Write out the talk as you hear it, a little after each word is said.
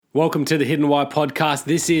Welcome to the Hidden Why podcast.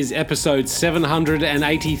 This is episode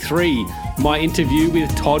 783, my interview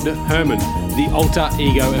with Todd Herman, The Alter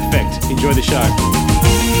Ego Effect. Enjoy the show.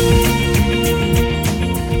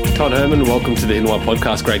 Todd Herman, welcome to the Hidden Why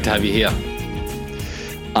podcast. Great to have you here.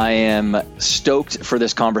 I am stoked for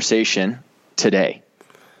this conversation today.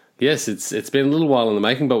 Yes, it's been a little while in the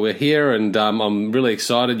making, but we're here and I'm really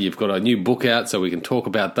excited. You've got a new book out, so we can talk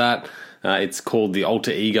about that. It's called The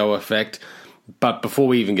Alter Ego Effect. But before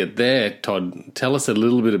we even get there, Todd, tell us a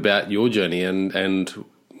little bit about your journey and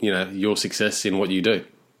your success in what you do.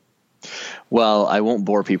 Well, I won't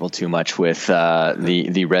bore people too much with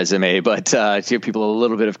the resume, but to give people a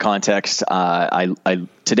little bit of context,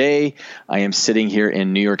 today I am sitting here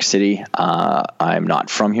in New York City. I'm not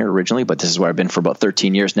from here originally, but this is where I've been for about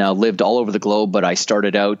 13 years now. Lived all over the globe, but I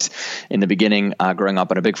started out in the beginning growing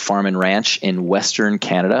up on a big farm and ranch in Western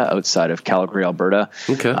Canada, outside of Calgary, Alberta.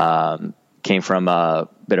 Okay. Came from a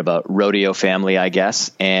bit of a rodeo family, I guess,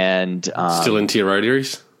 and still into your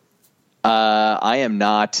roderies. I am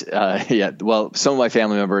not yet. Well, some of my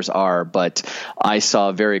family members are, but I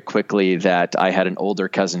saw very quickly that I had an older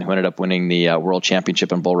cousin who ended up winning the world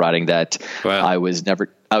championship in bull riding. That wow. I was never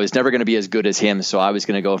going to be as good as him, so I was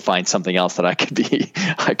going to go and find something else that I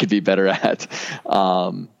could be better at.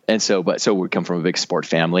 So we come from a big sport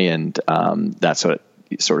family, and that's what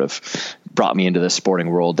sort of brought me into the sporting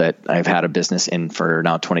world that I've had a business in for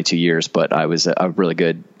now 22 years. But I was a really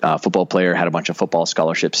good football player, had a bunch of football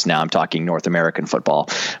scholarships. Now I'm talking North American football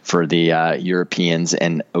for the Europeans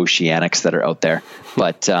and Oceanics that are out there.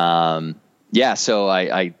 But so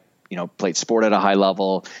I played sport at a high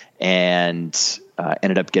level and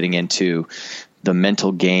ended up getting into the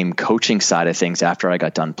mental game coaching side of things after I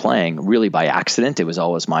got done playing, really by accident. It was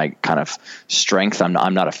always my kind of strength. I'm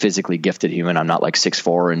not a physically gifted human. I'm not like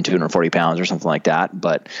 6'4" and 240 pounds or something like that,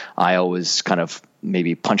 but I always kind of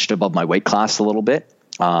maybe punched above my weight class a little bit.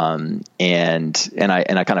 And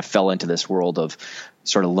I kind of fell into this world of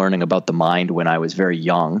sort of learning about the mind when I was very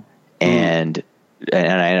young. And I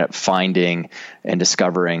ended up finding and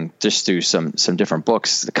discovering just through some different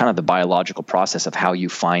books, kind of the biological process of how you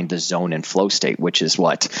find the zone and flow state, which is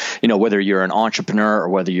what, whether you're an entrepreneur or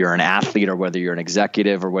whether you're an athlete or whether you're an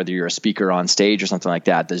executive or whether you're a speaker on stage or something like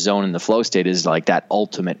that, the zone and the flow state is like that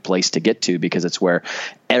ultimate place to get to, because it's where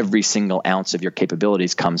every single ounce of your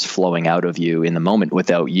capabilities comes flowing out of you in the moment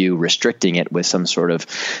without you restricting it with some sort of,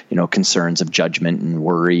 concerns of judgment and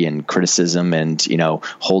worry and criticism and,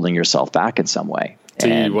 holding yourself back in some way. Do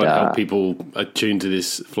you help people attune to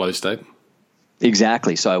this flow state?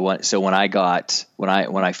 Exactly. So when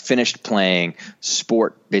I finished playing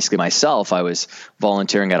sport, basically myself, I was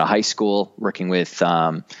volunteering at a high school, working with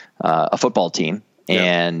a football team.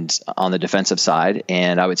 And on the defensive side,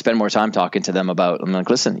 and I would spend more time talking to them about, I'm like,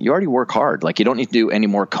 listen, you already work hard. Like, you don't need to do any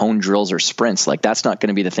more cone drills or sprints. Like, that's not going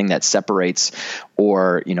to be the thing that separates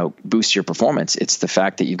or, boosts your performance. It's the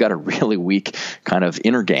fact that you've got a really weak kind of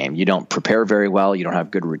inner game. You don't prepare very well. You don't have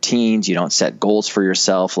good routines. You don't set goals for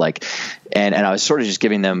yourself. And I was sort of just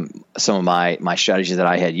giving them some of my strategies that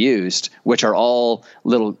I had used, which are all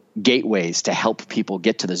little gateways to help people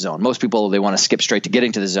get to the zone. Most people, they want to skip straight to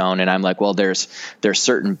getting to the zone. And I'm like, well, there's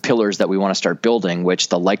certain pillars that we want to start building, which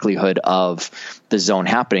the likelihood of the zone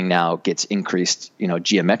happening now gets increased,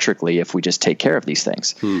 geometrically if we just take care of these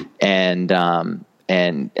things.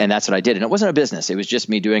 And that's what I did. And it wasn't a business. It was just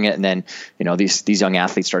me doing it. And then, these young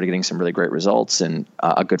athletes started getting some really great results. And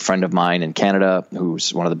a good friend of mine in Canada,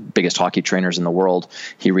 who's one of the biggest hockey trainers in the world,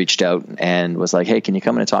 he reached out and was like, hey, can you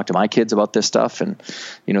come in and talk to my kids about this stuff? And,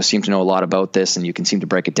 seem to know a lot about this, and you can seem to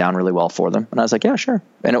break it down really well for them. And I was like, yeah, sure.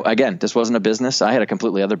 And again, this wasn't a business. I had a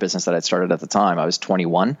completely other business that I'd started at the time. I was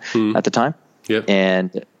 21 at the time. Yep.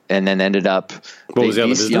 And then ended up. What was the other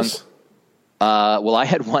business? I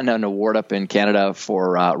had won an award up in Canada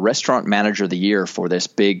for Restaurant Manager of the Year for this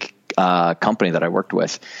big company that I worked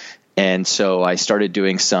with. And so I started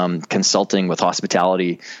doing some consulting with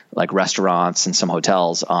hospitality, like restaurants and some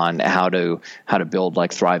hotels, on how to build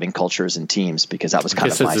like thriving cultures and teams, because that was kind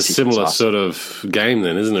of my secret sauce. It's a similar sort of game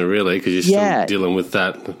then, isn't it, really? Because you're still dealing with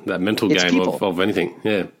that mental game of anything.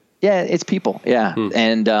 Yeah. Yeah, it's people. Yeah.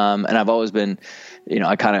 And I've always been,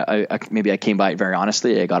 I came by it very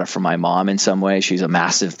honestly. I got it from my mom in some way. She's a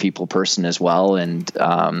massive people person as well. And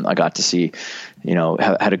I got to see,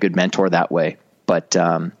 had a good mentor that way. But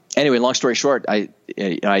anyway, long story short, I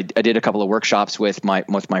did a couple of workshops with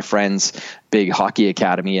my friend's big hockey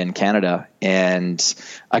academy in Canada, and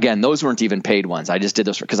again, those weren't even paid ones. I just did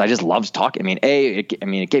those because I just loved talking. It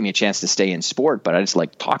gave me a chance to stay in sport, but I just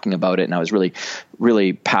liked talking about it, and I was really,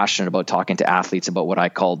 really passionate about talking to athletes about what I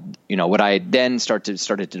called, what I then started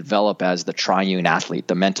to develop as the triune athlete,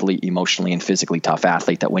 the mentally, emotionally, and physically tough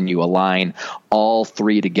athlete. That when you align all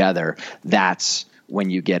three together, that's when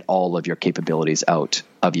you get all of your capabilities out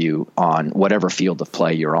of you on whatever field of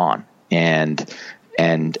play you're on. And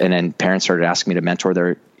then parents started asking me to mentor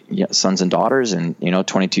their sons and daughters. And,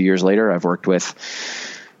 22 years later, I've worked with,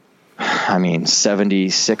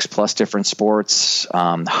 76 plus different sports,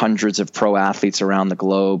 hundreds of pro athletes around the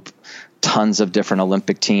globe, tons of different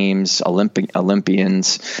Olympic teams,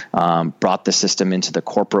 Olympians, brought the system into the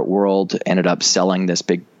corporate world, ended up selling this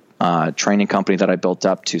big training company that I built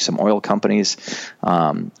up to some oil companies,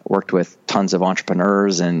 worked with tons of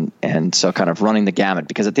entrepreneurs, and so kind of running the gamut,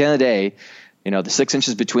 because at the end of the day, the 6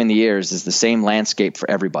 inches between the ears is the same landscape for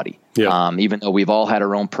everybody. Yeah. Even though we've all had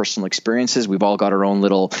our own personal experiences, we've all got our own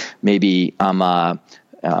little maybe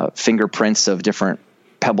fingerprints of different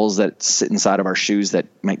pebbles that sit inside of our shoes that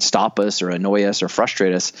might stop us or annoy us or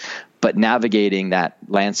frustrate us. But navigating that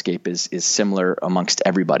landscape is similar amongst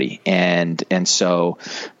everybody. And so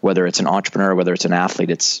whether it's an entrepreneur, whether it's an athlete,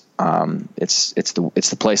 it's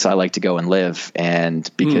the place I like to go and live. And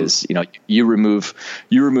because, you remove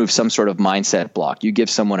some sort of mindset block, you give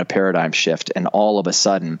someone a paradigm shift, and all of a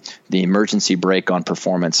sudden the emergency brake on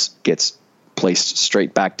performance gets placed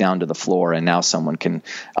straight back down to the floor. And now someone can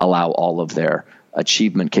allow all of their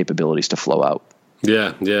achievement capabilities to flow out.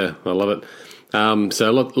 Yeah. I love it.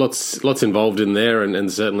 So lots involved in there,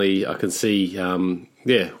 and certainly I can see,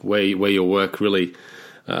 where your work really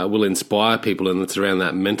will inspire people, and it's around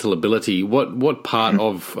that mental ability. What part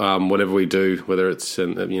of whatever we do, whether it's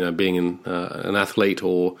being an athlete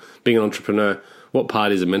or being an entrepreneur, what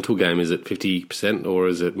part is a mental game? Is it 50%, or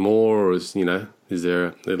is it more, or is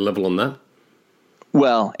there a level on that?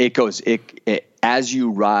 Well, it goes as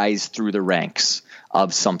you rise through the ranks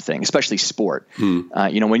of something, especially sport.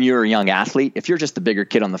 When you're a young athlete, if you're just the bigger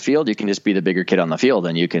kid on the field, you can just be the bigger kid on the field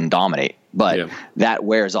and you can dominate. But that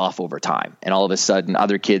wears off over time. And all of a sudden,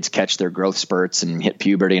 other kids catch their growth spurts and hit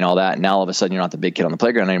puberty and all that. And now all of a sudden, you're not the big kid on the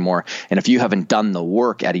playground anymore. And if you haven't done the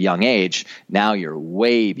work at a young age, now you're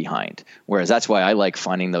way behind. Whereas that's why I like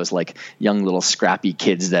finding those like young little scrappy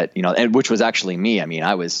kids that, and which was actually me.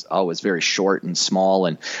 I was always very short and small,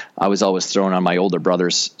 and I was always thrown on my older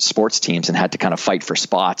brother's sports teams and had to kind of fight for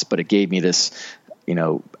spots. But it gave me this,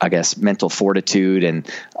 I guess, mental fortitude and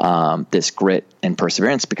this grit and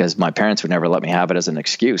perseverance, because my parents would never let me have it as an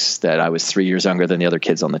excuse that I was 3 years younger than the other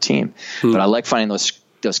kids on the team. But I like finding those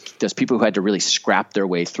people who had to really scrap their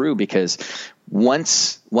way through, because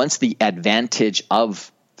once the advantage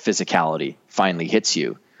of physicality finally hits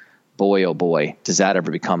you, boy, oh boy, does that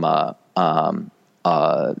ever become a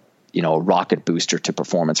rocket booster to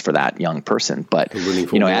performance for that young person. But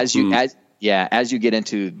as you get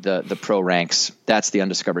into the pro ranks, that's the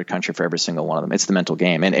undiscovered country for every single one of them. It's the mental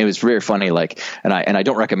game. And it was very funny, and I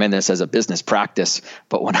don't recommend this as a business practice,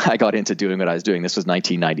 but when I got into doing what I was doing, this was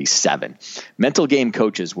 1997. Mental game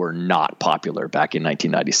coaches were not popular back in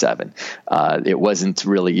 1997. It wasn't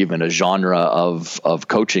really even a genre of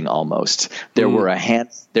coaching almost. There were a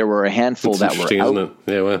handful that were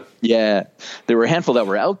out. Yeah, there were a handful that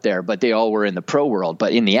were out there, but they all were in the pro world.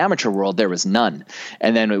 But in the amateur world, there was none.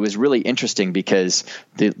 And then it was really interesting because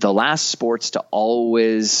the last sports to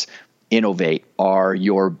always innovate are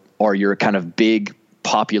your kind of big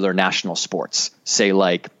popular national sports, say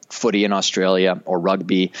like footy in Australia or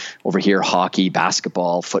rugby over here, hockey,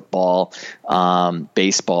 basketball, football,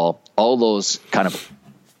 baseball, all those kind of,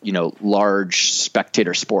 large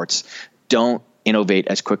spectator sports don't innovate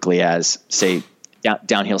as quickly as, say,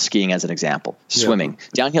 downhill skiing as an example. Swimming.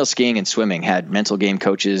 Downhill skiing and swimming had mental game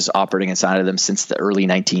coaches operating inside of them since the early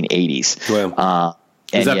 1980s. Wow.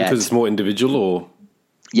 Is that because it's more individual, or?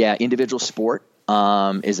 Yeah, individual sport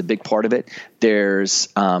is a big part of it. There's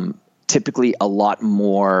typically a lot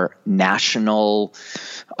more national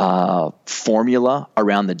formula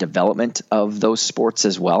around the development of those sports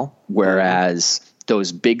as well, whereas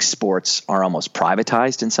those big sports are almost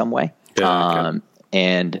privatized in some way.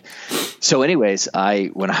 And so anyways,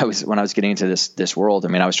 when I was getting into this world,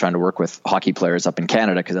 I was trying to work with hockey players up in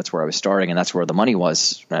Canada because that's where I was starting and that's where the money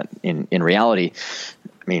was. In reality,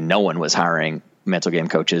 no one was hiring mental game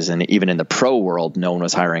coaches, and even in the pro world, no one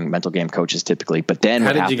was hiring mental game coaches typically. But then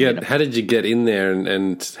how did you get in there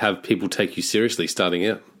and have people take you seriously starting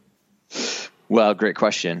out? Well, great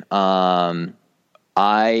question.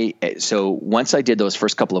 So once I did those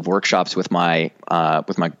first couple of workshops with my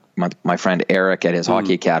friend Eric at his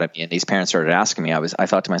hockey academy, and these parents started asking me, I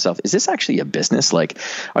thought to myself, is this actually a business? Like,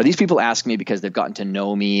 are these people asking me because they've gotten to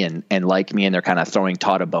know me and like me, and they're kind of throwing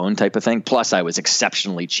Todd a bone type of thing? Plus, I was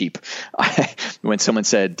exceptionally cheap. When someone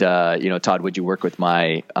said, Todd, would you work with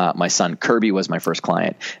my son? Kirby was my first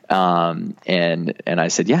client, and I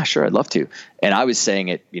said, yeah, sure, I'd love to. And I was saying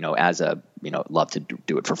it, as a love to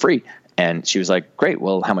do it for free. And she was like, great.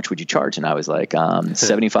 Well, how much would you charge? And I was like,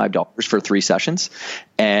 $75 for 3 sessions.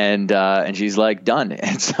 And she's like, done.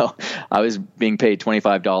 And so I was being paid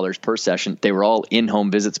 $25 per session. They were all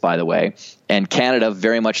in-home visits, by the way. And Canada,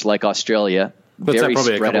 very much like Australia, what's that,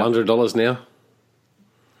 probably a couple $100 now?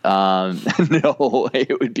 No,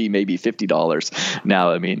 it would be maybe $50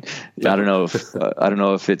 now. I mean, I don't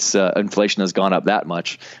know if it's inflation has gone up that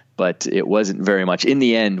much, but it wasn't very much. In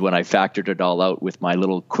the end, when I factored it all out with my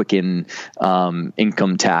little Quicken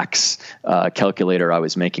income tax calculator, I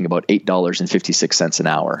was making about $8.56 an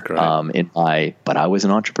hour. But I was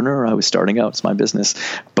an entrepreneur. I was starting out. It's my business.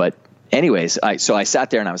 But anyways, so I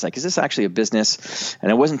sat there and I was like, is this actually a business?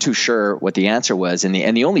 And I wasn't too sure what the answer was. And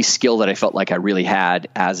the only skill that I felt like I really had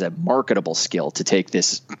as a marketable skill to take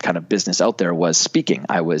this kind of business out there was speaking.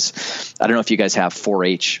 I don't know if you guys have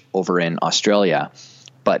 4-H over in Australia,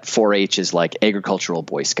 but 4-H is like agricultural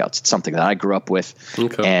Boy Scouts. It's something that I grew up with.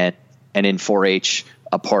 Okay. And in 4-H,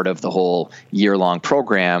 a part of the whole year-long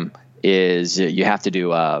program is you have to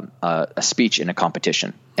do a speech in a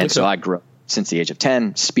competition. And so I grew up since the age of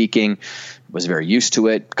 10, speaking, was very used to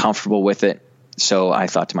it, comfortable with it. So I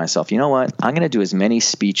thought to myself, you know what? I'm going to do as many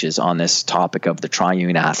speeches on this topic of the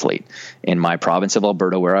triune athlete in my province of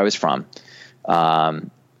Alberta, where I was from,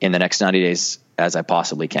 in the next 90 days as I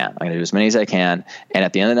possibly can. I'm going to do as many as I can. And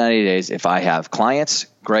at the end of the 90 days, if I have clients,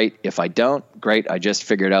 great. If I don't, great. I just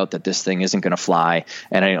figured out that this thing isn't going to fly.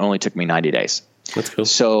 And it only took me 90 days. That's cool.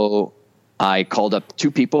 So I called up 2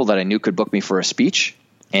 people that I knew could book me for a speech.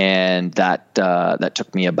 And that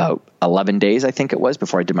took me about 11 days, I think it was,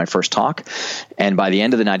 before I did my first talk. And by the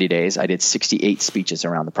end of the 90 days, I did 68 speeches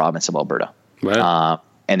around the province of Alberta. Wow.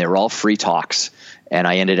 And they were all free talks. And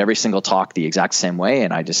I ended every single talk the exact same way.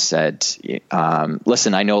 And I just said,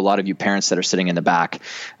 listen, I know a lot of you parents that are sitting in the back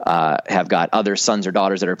have got other sons or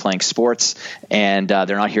daughters that are playing sports, and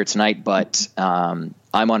they're not here tonight. But I'm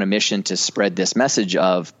on a mission to spread this message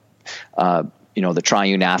of the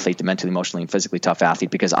triune athlete, the mentally, emotionally, and physically tough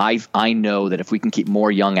athlete, because I know that if we can keep more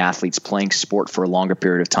young athletes playing sport for a longer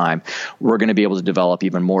period of time, we're going to be able to develop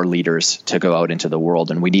even more leaders to go out into the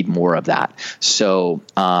world, and we need more of that. So,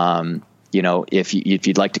 if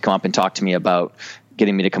you'd like to come up and talk to me about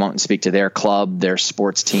getting me to come out and speak to their club, their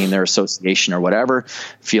sports team, their association, or whatever,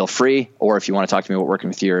 feel free. Or if you want to talk to me about working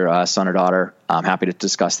with your son or daughter, I'm happy to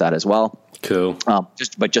discuss that as well. Cool.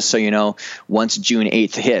 Just so you know, once June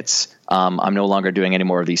 8th hits, I'm no longer doing any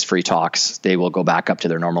more of these free talks. They will go back up to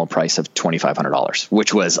their normal price of $2,500,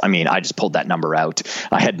 which was, I just pulled that number out.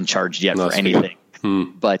 I hadn't charged yet for anything,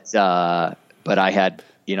 but I had,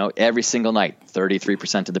 every single night,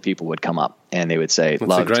 33% of the people would come up and they would say, "It's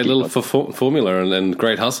a great little formula and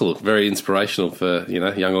great hustle. Very inspirational for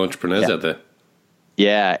young entrepreneurs out there."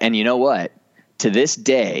 Yeah, and you know what? To this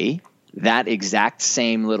day, that exact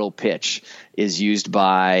same little pitch is used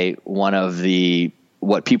by one of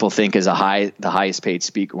what people think is the highest paid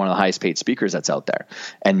speaker, one of the highest paid speakers that's out there.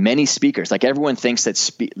 And many speakers, like everyone thinks that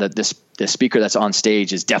the speaker that's on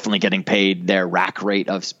stage is definitely getting paid their rack rate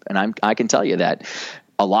and I can tell you that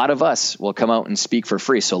a lot of us will come out and speak for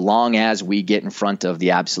free so long as we get in front of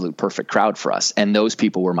the absolute perfect crowd for us. And those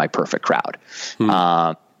people were my perfect crowd.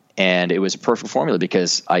 And it was a perfect formula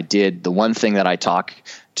because I did the one thing that I talk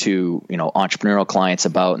to, entrepreneurial clients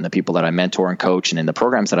about, and the people that I mentor and coach and in the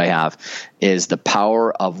programs that I have, is the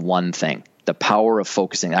power of one thing, the power of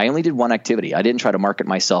focusing. I only did one activity. I didn't try to market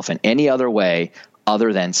myself in any other way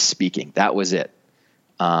other than speaking. That was it.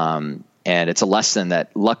 And it's a lesson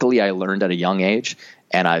that luckily I learned at a young age,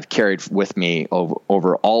 and I've carried with me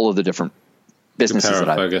over all of the different businesses that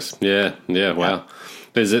I've focus. Yeah. Wow.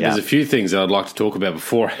 There's a few things that I'd like to talk about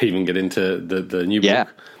before I even get into the new book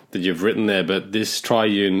that you've written there. But this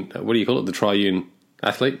triune, what do you call it? The triune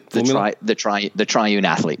athlete formula? The triune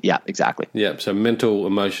athlete. Yeah, exactly. Yeah. So mental,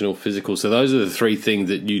 emotional, physical. So those are the 3 things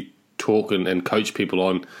that you talk and coach people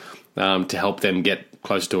on to help them get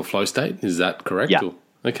closer to a flow state. Is that correct? Yeah.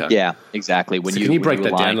 Okay. Yeah, exactly. Can you break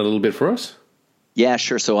that down a little bit for us? Yeah,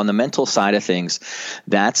 sure. So on the mental side of things,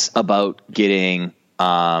 that's about getting,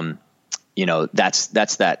 that's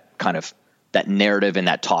that kind of that narrative and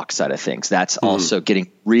that talk side of things. That's also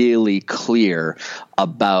getting really clear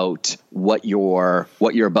about what you're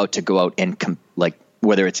about to go out and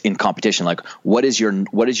whether it's in competition, like what is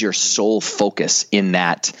your sole focus in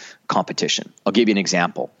that competition? I'll give you an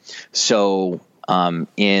example. So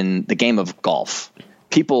in the game of golf,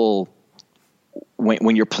 people,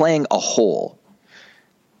 when you're playing a hole,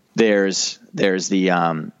 there's the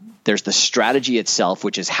strategy itself,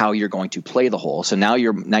 which is how you're going to play the hole. So now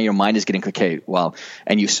your mind is getting, okay, well,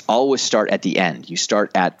 and you always start at the end. You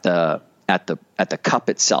start at the cup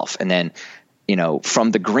itself, and then,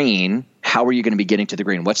 from the green, how are you going to be getting to the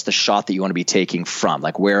green? What's the shot that you want to be taking from?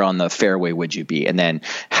 Like, where on the fairway would you be? And then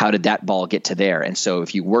how did that ball get to there? And so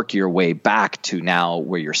if you work your way back to now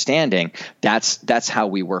where you're standing, that's how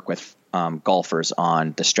we work with golfers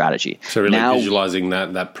on the strategy. So really visualizing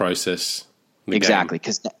that process. Exactly.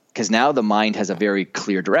 Because now the mind has a very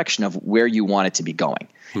clear direction of where you want it to be going.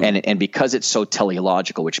 And because it's so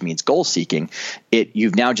teleological, which means goal seeking,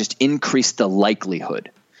 you've now just increased the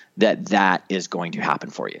likelihood that is going to happen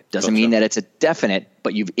for you. Doesn't mean that it's a definite,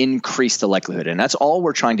 but you've increased the likelihood. And that's all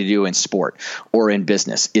we're trying to do in sport or in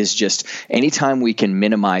business, is just anytime we can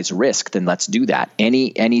minimize risk, then let's do that.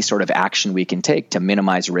 Any sort of action we can take to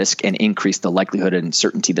minimize risk and increase the likelihood and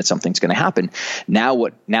certainty that something's going to happen. Now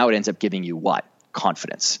it ends up giving you what?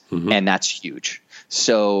 Confidence. And that's huge.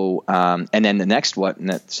 So, and then the next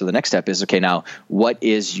step is, okay, now what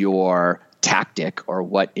is your tactic, or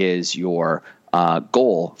what is your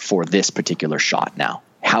goal for this particular shot now?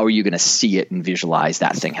 How are you going to see it and visualize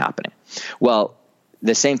that thing happening? Well,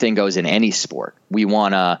 the same thing goes in any sport. We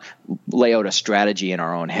want to lay out a strategy in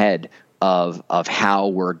our own head of how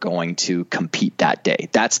we're going to compete that day.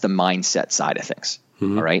 That's the mindset side of things. All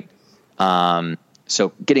right.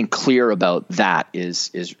 So getting clear about that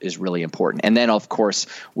is really important. And then, of course,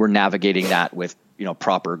 we're navigating that with,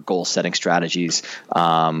 proper goal setting strategies,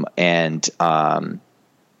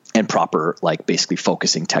 and proper, like, basically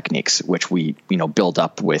focusing techniques, which we, build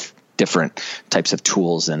up with different types of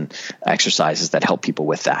tools and exercises that help people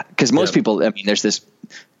with that. Because most people, there's this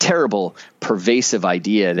terrible pervasive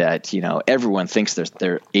idea that, everyone thinks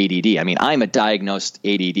they're ADD. I'm a diagnosed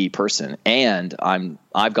ADD person, and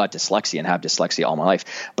I've got dyslexia and have dyslexia all my life,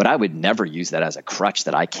 but I would never use that as a crutch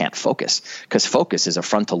that I can't focus, because focus is a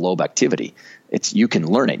frontal lobe activity. You can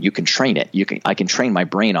learn it, you can train it. I can train my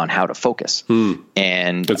brain on how to focus.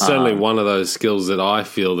 And it's certainly one of those skills that I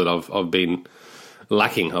feel that I've been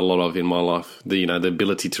lacking a lot of in my life. The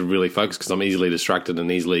ability to really focus, because I'm easily distracted and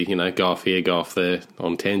easily, go off here, go off there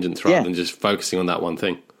on tangents rather than just focusing on that one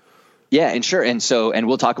thing. Yeah, and sure. And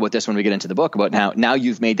we'll talk about this when we get into the book, about now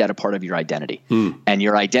you've made that a part of your identity. And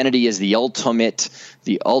your identity is the ultimate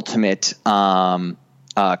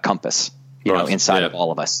compass, inside of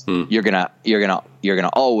all of us. You're gonna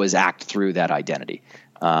always act through that identity.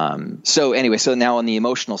 So now on the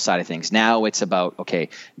emotional side of things, now it's about, okay,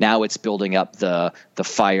 now it's building up the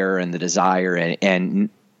fire and the desire, and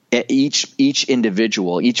each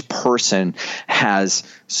individual, each person has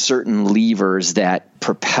certain levers that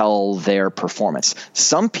propel their performance.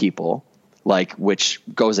 Some people, which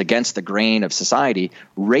goes against the grain of society,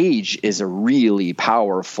 rage is a really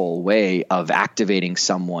powerful way of activating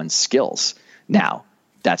someone's skills. Now,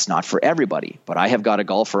 that's not for everybody, but I have got a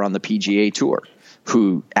golfer on the PGA Tour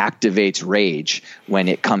who activates rage when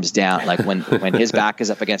it comes down, like when his back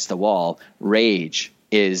is up against the wall. Rage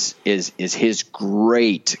is his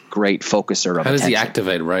great focuser of attention. How does he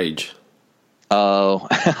activate rage? Oh,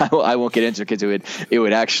 I won't get into it, because it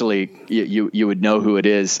would actually, you would know who it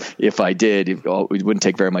is if I did. It wouldn't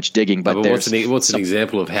take very much digging. But what's an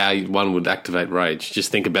example of how one would activate rage?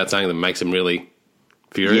 Just think about something that makes him really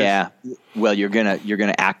furious. Yeah. Well, you're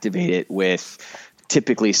gonna activate it with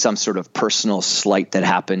typically some sort of personal slight that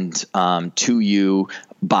happened to you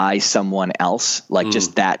by someone else, like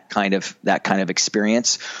just that kind of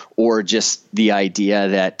experience, or just the idea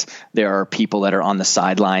that there are people that are on the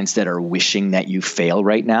sidelines that are wishing that you fail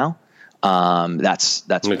right now. That's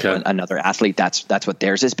okay. Another athlete. That's what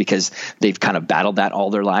theirs is, because they've kind of battled that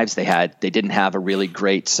all their lives. They didn't have a really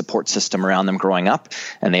great support system around them growing up,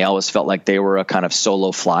 and they always felt like they were a kind of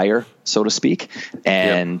solo flyer, so to speak.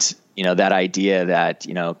 And that idea that,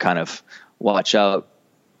 kind of watch out,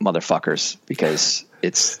 motherfuckers, because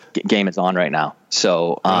game is on right now.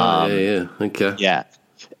 So, okay. Yeah.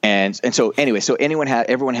 And so anyway,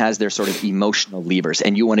 everyone has their sort of emotional levers,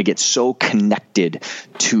 and you want to get so connected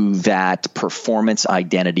to that performance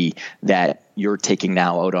identity that you're taking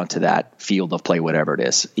now out onto that field of play, whatever it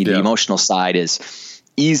is. The emotional side is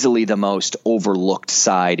easily the most overlooked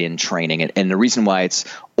side in training. And the reason why it's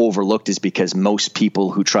overlooked is because most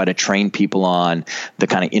people who try to train people on the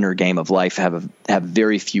kind of inner game of life have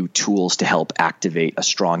very few tools to help activate a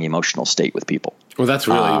strong emotional state with people. Well, that's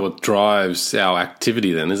really what drives our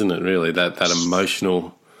activity then, isn't it, really, that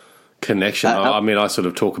emotional connection? I mean, I sort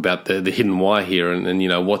of talk about the hidden why here and you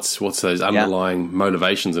know, what's those underlying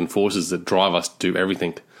motivations and forces that drive us to do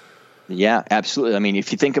everything. Yeah, absolutely. I mean,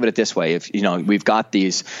 if you think of it this way, if, you know, we've got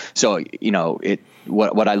these, so, you know,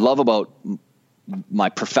 what I love about my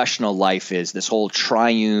professional life is this whole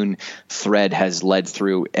triune thread has led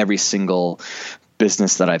through every single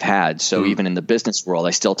business that I've had. So even in the business world,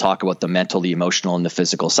 I still talk about the mental, the emotional, and the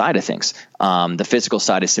physical side of things. The physical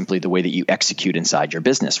side is simply the way that you execute inside your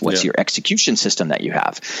business. What's your execution system that you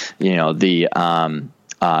have? You know,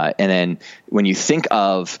 and then when you think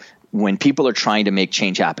of when people are trying to make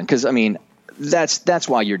change happen, because I mean, that's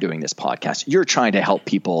why you're doing this podcast. You're trying to help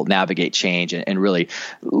people navigate change and really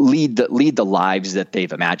lead the lives that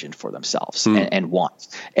they've imagined for themselves and want.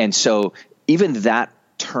 And so even that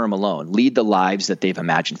term alone, lead the lives that they've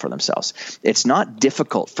imagined for themselves. It's not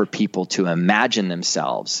difficult for people to imagine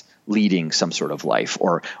themselves leading some sort of life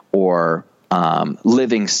or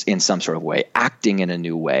living in some sort of way, acting in a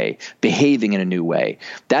new way, behaving in a new way.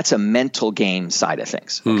 That's a mental game side of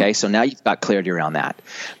things. Okay. So now you've got clarity around that.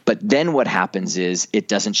 But then what happens is it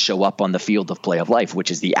doesn't show up on the field of play of life,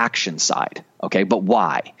 which is the action side. Okay. But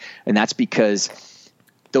why? And that's because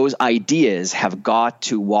those ideas have got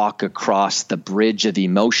to walk across the bridge of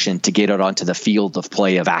emotion to get out onto the field of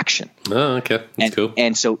play of action. Oh, okay. That's cool.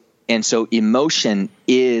 And so emotion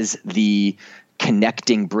is the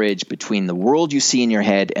connecting bridge between the world you see in your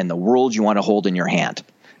head and the world you want to hold in your hand.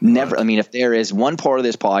 Never. I mean, if there is one part of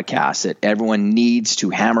this podcast that everyone needs to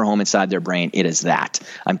hammer home inside their brain, it is that.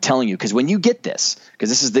 I'm telling you, because when you get this,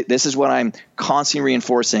 because this is what I'm constantly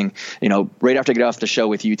reinforcing, you know, right after I get off the show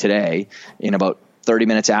with you today, in about 30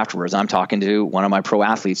 minutes afterwards, I'm talking to one of my pro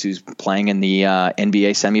athletes who's playing in the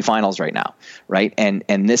NBA semifinals right now, right?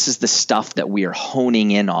 And this is the stuff that we are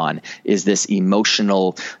honing in on, is this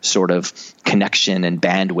emotional sort of connection and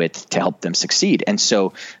bandwidth to help them succeed. And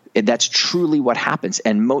so that's truly what happens.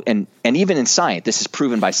 And even in science, this is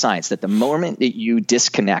proven by science, that the moment that you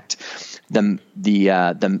disconnect the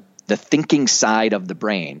thinking side of the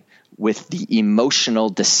brain with the emotional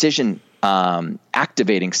decision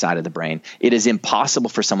activating side of the brain, it is impossible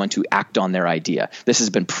for someone to act on their idea. This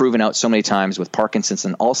has been proven out so many times with Parkinson's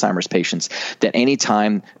and Alzheimer's patients, that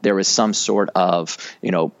anytime there was some sort of,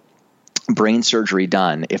 you know, brain surgery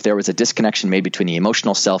done, if there was a disconnection made between the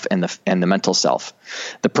emotional self and the mental self,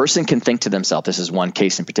 the person can think to themselves, this is one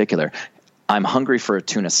case in particular, I'm hungry for a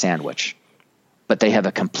tuna sandwich. But they have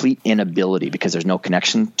a complete inability, because there's no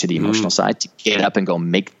connection to the emotional side, to get up and go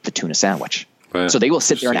make the tuna sandwich. Right. So they will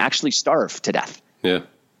sit there and actually starve to death. Yeah.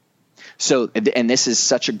 So, and this is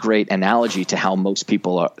such a great analogy to how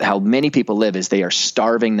many people live, is they are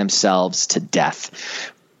starving themselves to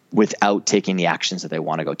death without taking the actions that they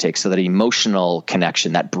want to go take. So that emotional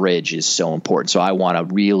connection, that bridge, is so important. So I want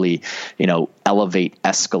to really, you know,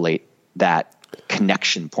 escalate that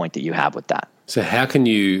connection point that you have with that. So how can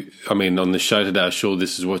you, I mean, on the show today, I'm sure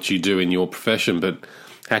this is what you do in your profession, but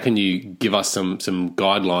how can you give us some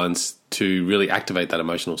guidelines to really activate that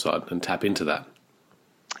emotional side and tap into that?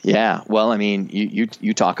 Yeah, well, I mean,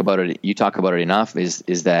 you talk about it. You talk about it enough.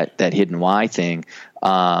 Is that hidden why thing?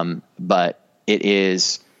 But it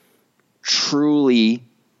is truly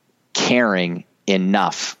caring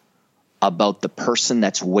enough about the person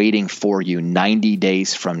that's waiting for you 90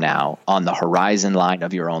 days from now on the horizon line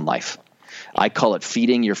of your own life. I call it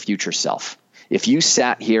feeding your future self. If you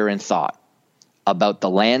sat here and thought about the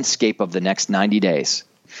landscape of the next 90 days,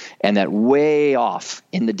 and that way off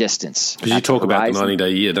in the distance. Because you talk about the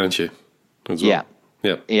 90-day year, don't you? As well.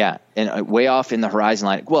 Yeah. Yeah. And way off in the horizon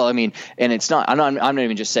line. Well, I mean, and it's not, I'm not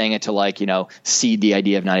even just saying it to, like, you know, seed the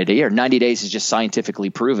idea of 90-day year. 90 days is just scientifically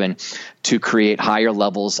proven to create higher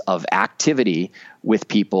levels of activity with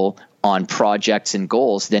people on projects and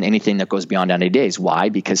goals than anything that goes beyond 90 days. Why?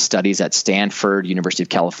 Because studies at Stanford, University of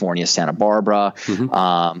California, Santa Barbara,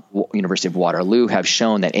 University of Waterloo have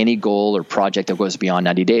shown that any goal or project that goes beyond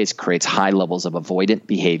 90 days creates high levels of avoidant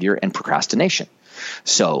behavior and procrastination.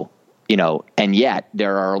 So, you know, and yet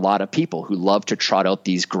there are a lot of people who love to trot out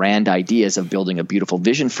these grand ideas of building a beautiful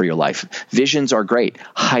vision for your life. Visions are great,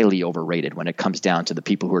 highly overrated when it comes down to the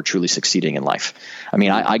people who are truly succeeding in life. I mean,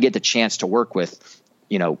 I get the chance to work with,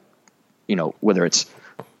 you know, whether it's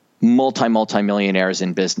multi-millionaires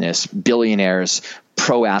in business, billionaires,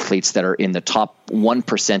 pro athletes that are in the top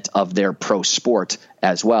 1% of their pro sport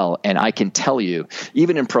as well. And I can tell you,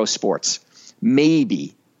 even in pro sports,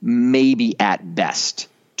 maybe at best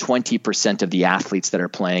 20% of the athletes that are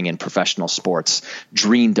playing in professional sports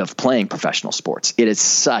dreamed of playing professional sports. It is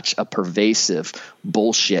such a pervasive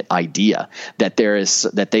bullshit idea that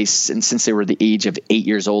since they were the age of 8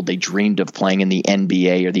 years old, they dreamed of playing in the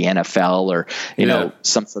NBA or the NFL or, you know,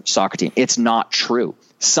 some sort of soccer team. It's not true.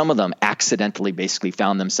 Some of them accidentally basically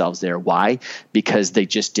found themselves there. Why? Because they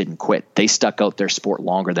just didn't quit. They stuck out their sport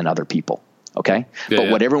longer than other people. Okay. But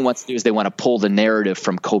what everyone wants to do is they want to pull the narrative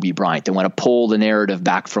from Kobe Bryant. They want to pull the narrative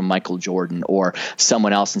back from Michael Jordan or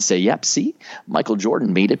someone else and say, yep, see, Michael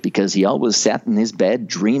Jordan made it because he always sat in his bed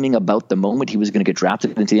dreaming about the moment he was going to get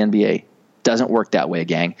drafted into the NBA. Doesn't work that way,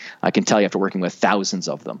 gang. I can tell you after working with thousands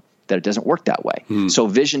of them that it doesn't work that way. So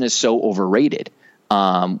vision is so overrated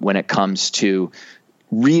when it comes to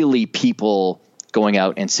really people going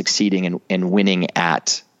out and succeeding and winning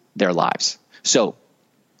at their lives. So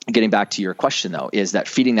getting back to your question, though, is that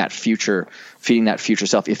feeding that future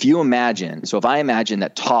self. If I imagine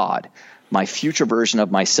that Todd, my future version of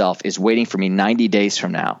myself, is waiting for me 90 days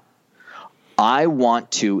from now, I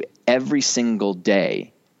want to every single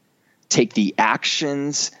day take the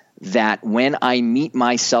actions that when I meet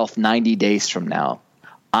myself 90 days from now,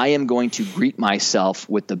 I am going to greet myself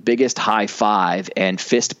with the biggest high five and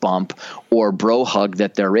fist bump or bro hug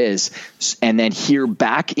that there is, and then hear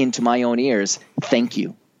back into my own ears, thank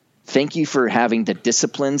you. Thank you for having the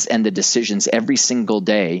disciplines and the decisions every single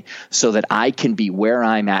day so that I can be where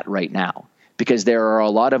I'm at right now. Because there are a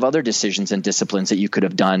lot of other decisions and disciplines that you could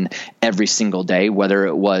have done every single day, whether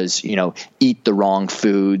it was, eat the wrong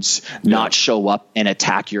foods, not show up and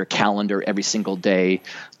attack your calendar every single day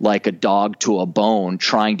like a dog to a bone,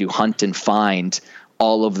 trying to hunt and find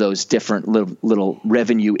all of those different little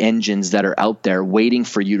revenue engines that are out there waiting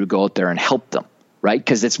for you to go out there and help them. Right?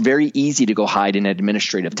 Because it's very easy to go hide in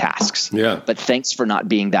administrative tasks. Yeah. But thanks for not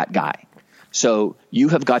being that guy. So you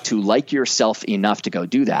have got to like yourself enough to go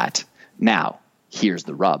do that. Now, here's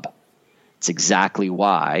the rub. It's exactly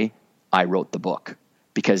why I wrote the book.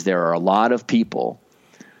 Because there are a lot of people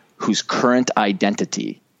whose current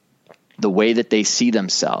identity, the way that they see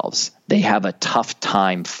themselves, they have a tough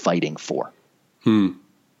time fighting for.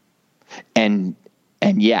 And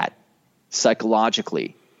yet,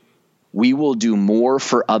 psychologically, we will do more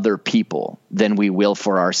for other people than we will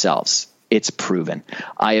for ourselves. It's proven.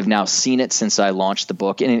 I have now seen it since I launched the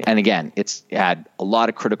book. And again, it's had a lot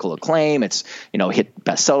of critical acclaim. It's, hit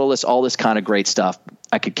bestseller lists, all this kind of great stuff.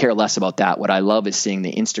 I could care less about that. What I love is seeing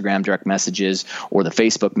the Instagram direct messages or the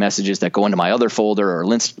Facebook messages that go into my other folder or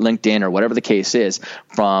LinkedIn or whatever the case is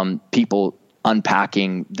from people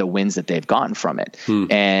unpacking the wins that they've gotten from it.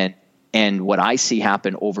 And what I see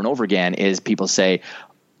happen over and over again is people say,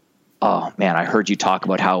 oh man, I heard you talk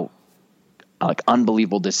about how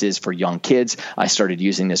unbelievable this is for young kids. I started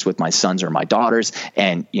using this with my sons or my daughters,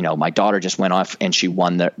 and my daughter just went off and she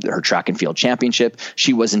won her track and field championship.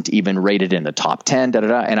 She wasn't even rated in the top 10.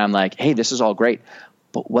 And I'm like, hey, this is all great,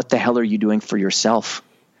 but what the hell are you doing for yourself?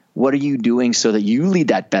 What are you doing so that you lead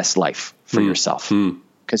that best life for yourself?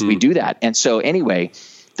 Because we do that. And so anyway,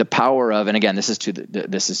 the power of, and again, this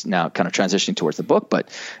is now kind of transitioning towards the book, but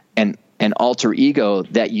an alter ego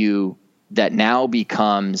that now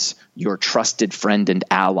becomes your trusted friend and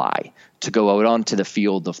ally to go out onto the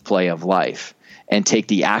field of play of life and take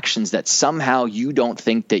the actions that somehow you don't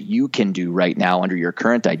think that you can do right now under your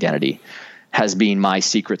current identity has been my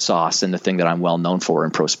secret sauce. And the thing that I'm well known for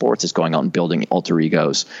in pro sports is going out and building alter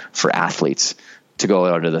egos for athletes to go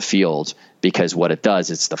out of the field, because what it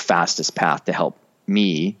does, it's the fastest path to help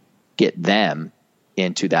me get them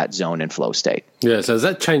into that zone and flow state. Yeah, so is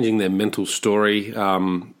that changing their mental story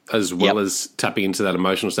as well as tapping into that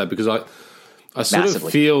emotional state? Because I sort of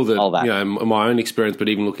feel that, in my own experience, but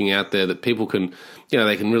even looking out there, that people can,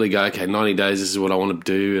 they can really go, okay, 90 days, this is what I want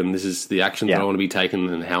to do, and this is the action that I want to be taking,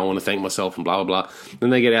 and how I want to thank myself, and blah, blah, blah. Then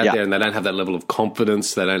they get out there and they don't have that level of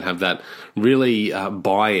confidence, they don't have that really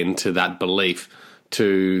buy-in to that belief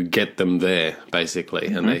to get them there, basically.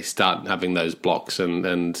 And they start having those blocks,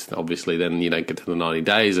 and obviously then you don't get to the 90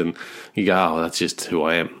 days and you go, oh, that's just who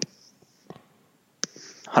I am.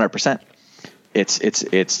 100%.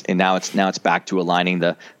 And now it's back to aligning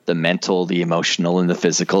the mental, the emotional, and the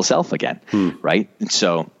physical self again. Right. And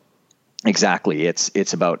so exactly.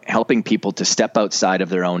 It's about helping people to step outside of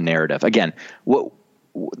their own narrative. Again, what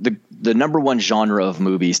the number one genre of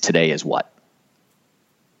movies today is what?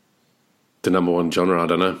 The number one genre, I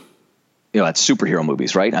don't know. It's superhero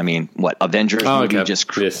movies, right? I mean, what Avengers movie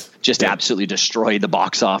just absolutely destroyed the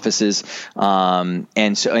box offices.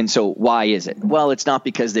 And so why is it? Well, it's not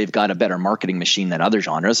because they've got a better marketing machine than other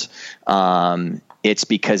genres. It's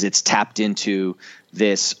because it's tapped into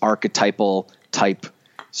this archetypal type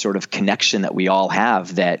sort of connection that we all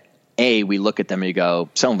have that we look at them and you go,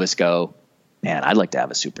 some of us go, man, I'd like to have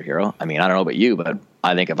a superhero. I mean, I don't know about you, but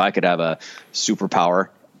I think if I could have a superpower,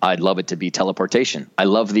 I'd love it to be teleportation. I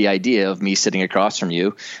love the idea of me sitting across from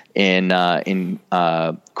you in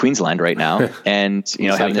Queensland right now, and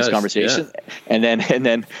having this conversation, and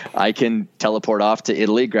then I can teleport off to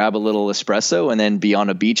Italy, grab a little espresso, and then be on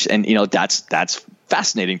a beach, and that's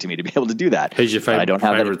fascinating to me to be able to do that. Who's your favorite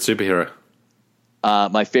superhero?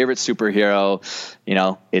 My favorite superhero,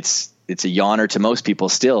 it's a yawner to most people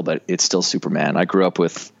still, but it's still Superman. I grew up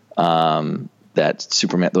with those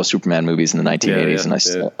Superman movies in the 1980s, and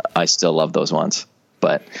I still love those ones.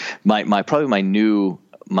 But my new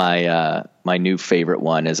favorite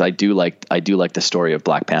one is I do like the story of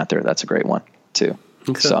Black Panther. That's a great one too.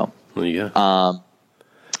 Okay. So there you go.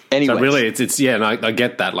 Anyway, so really, it's and I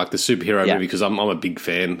get that, like the superhero movie, because I'm a big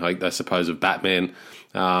fan, I suppose, of Batman.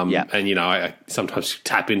 And I sometimes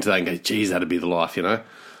tap into that and go, geez, that'd be the life,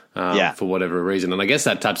 for whatever reason. And I guess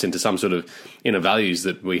that taps into some sort of inner values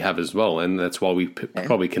that we have as well. And that's why we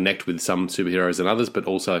probably connect with some superheroes and others, but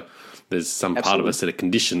also there's some part of us that are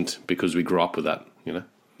conditioned because we grew up with that,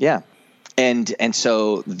 Yeah. And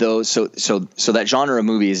so that genre of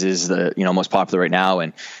movies is the, most popular right now.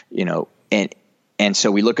 And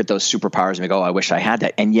so we look at those superpowers and we go, oh, I wish I had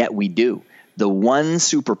that. And yet we do. The one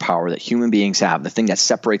superpower that human beings have, the thing that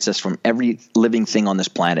separates us from every living thing on this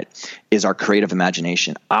planet, is our creative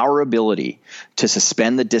imagination. Our ability to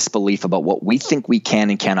suspend the disbelief about what we think we can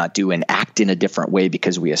and cannot do and act in a different way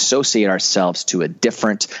because we associate ourselves to a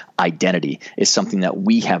different identity is something that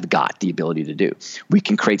we have got the ability to do. We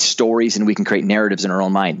can create stories and we can create narratives in our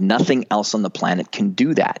own mind. Nothing else on the planet can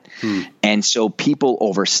do that. And so people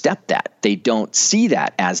overstep that. They don't see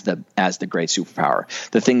that as the great superpower.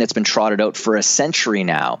 The thing that's been trotted out for a century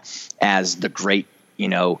now as the great,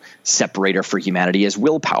 separator for humanity is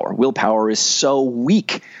willpower. Willpower is so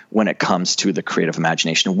weak when it comes to the creative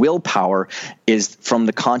imagination. Willpower is from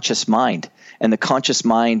the conscious mind, and the conscious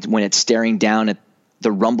mind, when it's staring down at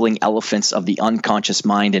the rumbling elephants of the unconscious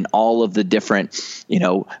mind and all of the different,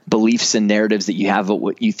 beliefs and narratives that you have about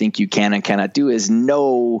what you think you can and cannot do, has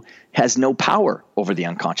no power over the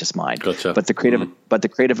unconscious mind. Gotcha. But the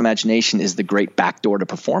creative imagination is the great backdoor to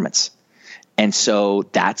performance. And so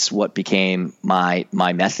that's what became my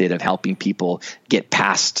method of helping people get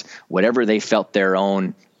past whatever they felt their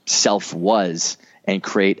own self was and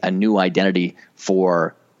create a new identity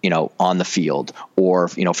for, on the field, or,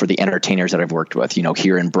 for the entertainers that I've worked with,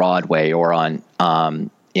 here in Broadway or on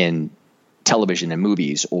in television and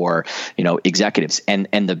movies, or, executives. And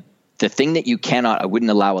the thing that I wouldn't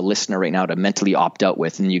allow a listener right now to mentally opt out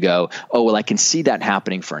with, and you go, oh, well, I can see that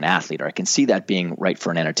happening for an athlete, or I can see that being right for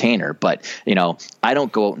an entertainer, but, I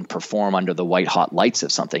don't go out and perform under the white hot lights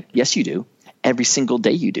of something. Yes, you do. Every single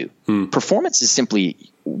day you do. Performance is simply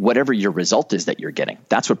whatever your result is that you're getting.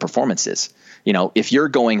 That's what performance is. If you're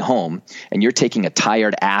going home and you're taking a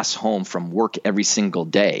tired ass home from work every single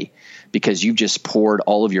day because you've just poured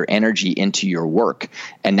all of your energy into your work,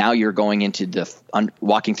 and now you're going into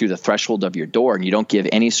walking through the threshold of your door and you don't give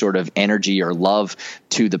any sort of energy or love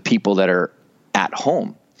to the people that are at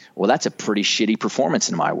home, well, that's a pretty shitty performance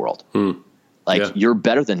in my world. You're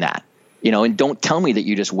better than that. And don't tell me that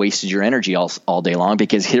you just wasted your energy all day long,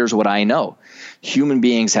 because here's what I know. Human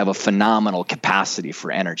beings have a phenomenal capacity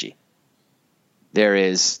for energy. There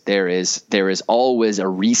is always a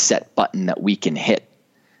reset button that we can hit.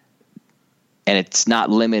 And it's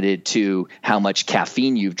not limited to how much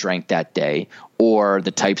caffeine you've drank that day or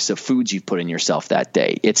the types of foods you've put in yourself that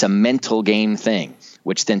day. It's a mental game thing,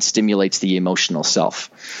 which then stimulates the emotional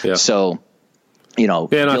self. Yeah. So, and I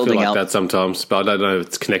feel like that sometimes, but I don't know if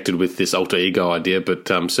it's connected with this alter ego idea, but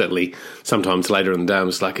certainly sometimes later in the day, I'm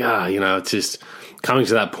just like, it's just coming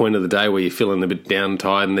to that point of the day where you're feeling a bit down,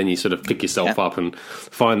 tired, and then you sort of pick yourself up and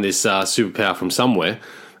find this superpower from somewhere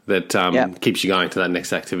that keeps you going to that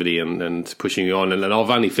next activity and pushing you on. And I've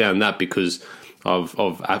only found that because of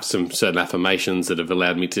some certain affirmations that have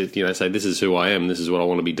allowed me to, say, this is who I am, this is what I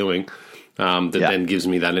want to be doing. Then gives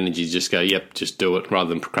me that energy to just go, yep, just do it, rather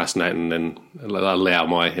than procrastinate and then allow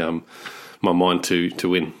my mind to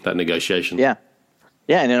win that negotiation. Yeah.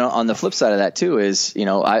 Yeah. And on the flip side of that too is,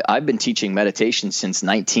 I've been teaching meditation since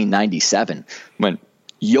 1997, when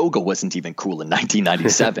yoga wasn't even cool in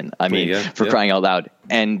 1997. I mean, crying out loud.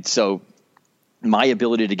 And so my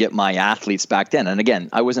ability to get my athletes back then, and again,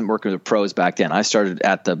 I wasn't working with pros back then. I started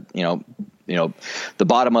at the, the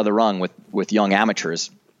bottom of the rung with young amateurs.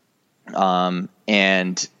 And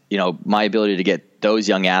my ability to get those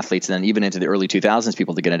young athletes, and then even into the early 2000s,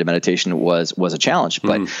 people to get into meditation was a challenge.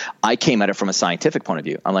 But I came at it from a scientific point of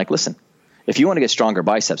view. I'm like, listen, If you want to get stronger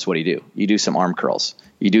biceps, what do? You do some arm curls.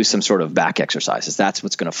 You do some sort of back exercises. That's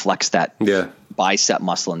what's going to flex that bicep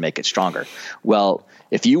muscle and make it stronger. Well,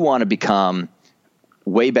 if you want to become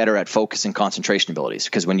way better at focus and concentration abilities,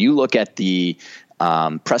 because when you look at the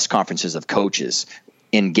press conferences of coaches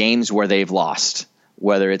in games where they've lost,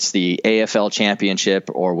 whether it's the AFL championship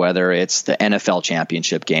or whether it's the NFL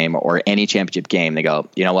championship game or any championship game, they go,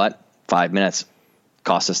 you know what? 5 minutes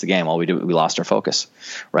cost us the game. All we lost our focus,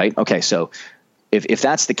 right? Okay, so if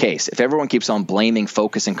that's the case, if everyone keeps on blaming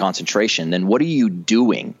focus and concentration, then what are you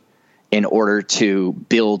doing in order to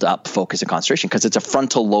build up focus and concentration? Because it's a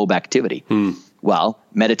frontal lobe activity. Well,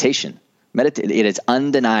 meditation. It is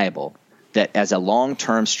undeniable that as a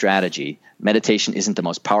long-term strategy, meditation isn't the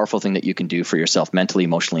most powerful thing that you can do for yourself mentally,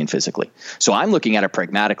 emotionally, and physically. So I'm looking at it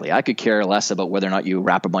pragmatically. I could care less about whether or not you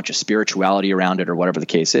wrap a bunch of spirituality around it or whatever the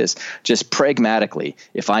case is. Just pragmatically,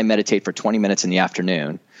 if I meditate for 20 minutes in the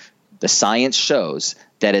afternoon, the science shows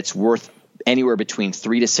that it's worth anywhere between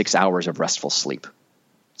 3 to 6 hours of restful sleep.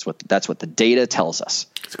 That's what the data tells us.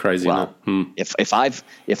 It's crazy. Well, if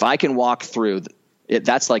I can walk through it,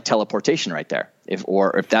 that's like teleportation right there.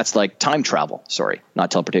 If that's like time travel, sorry, not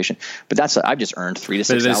teleportation, but I've just earned 3 to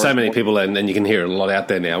 6 hours. There's so many people, and you can hear a lot out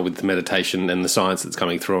there now with meditation and the science that's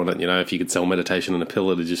coming through on it. You know, if you could sell meditation in a pill,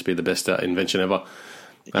 it'd just be the best invention ever.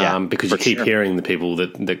 Because you keep hearing the people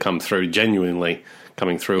that come through genuinely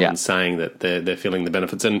coming through and saying that they're feeling the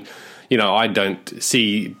benefits. And, you know, I don't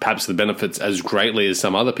see perhaps the benefits as greatly as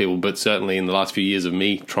some other people, but certainly in the last few years of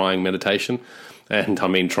me trying meditation, and I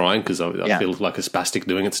mean trying because I feel like a spastic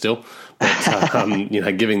doing it still, but, you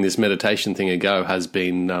know, giving this meditation thing a go has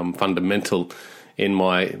been fundamental in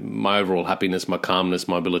my overall happiness, my calmness,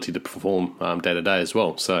 my ability to perform day to day as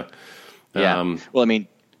well. So, well, I mean,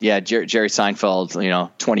 Jerry Seinfeld, you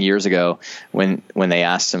know, 20 years ago when they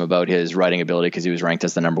asked him about his writing ability, because he was ranked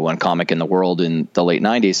as the #1 comic in the world in the late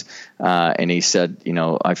 90s. And he said, you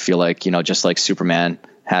know, I feel like, you know, just like Superman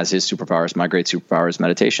has his superpowers, my great superpower is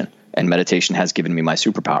meditation. And meditation has given me my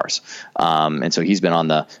superpowers. And so he's been on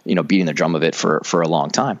the, you know, beating the drum of it for a long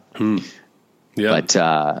time. Yeah. But,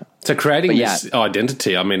 so creating this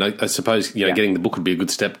identity, I mean, I suppose, you know, getting the book would be a good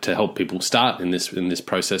step to help people start in this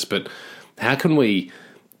process. But how can we,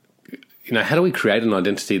 you know, how do we create an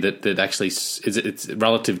identity that actually it's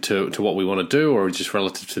relative to what we want to do, or just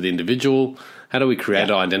relative to the individual? How do we create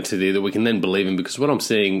an identity that we can then believe in? Because what I'm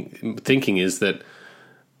thinking is that,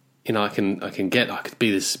 you know, I could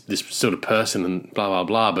be this sort of person and blah, blah,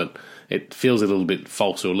 blah, but it feels a little bit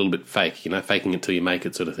false or a little bit fake, you know, faking it till you make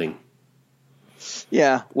it sort of thing.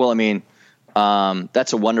 Yeah. Well, I mean,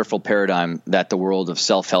 that's a wonderful paradigm that the world of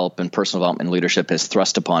self-help and personal development and leadership has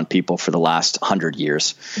thrust upon people for the last 100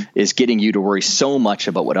 years, is getting you to worry so much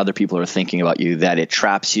about what other people are thinking about you that it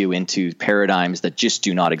traps you into paradigms that just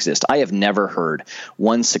do not exist. I have never heard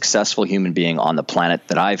one successful human being on the planet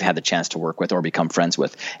that I've had the chance to work with or become friends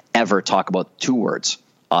with ever talk about 2 words,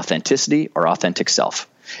 authenticity or authentic self.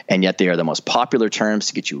 And yet they are the most popular terms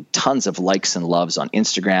to get you tons of likes and loves on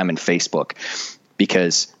Instagram and Facebook,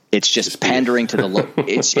 because it's just pandering to the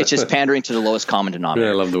it's just pandering to the lowest common denominator.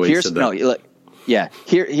 Yeah, I love the way you said that.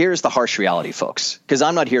 Here's the harsh reality, folks, because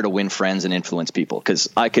I'm not here to win friends and influence people, because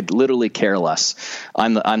I could literally care less.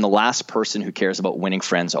 I'm the last person who cares about winning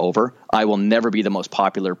friends over. I will never be the most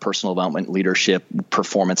popular personal development, leadership,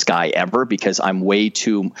 performance guy ever, because I'm way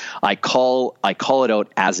too. I call it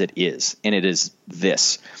out as it is, and it is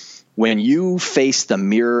this: when you face the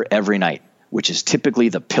mirror every night, which is typically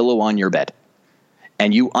the pillow on your bed,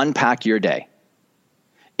 and you unpack your day,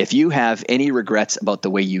 if you have any regrets about the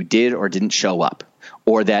way you did or didn't show up,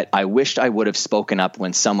 or that I wished I would have spoken up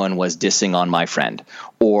when someone was dissing on my friend,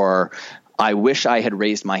 or I wish I had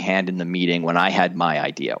raised my hand in the meeting when I had my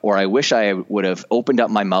idea, or I wish I would have opened up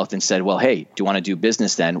my mouth and said, well, hey, do you want to do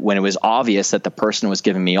business then, when it was obvious that the person was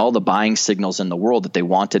giving me all the buying signals in the world that they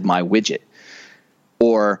wanted my widget,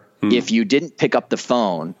 or if you didn't pick up the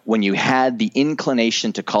phone when you had the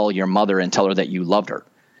inclination to call your mother and tell her that you loved her,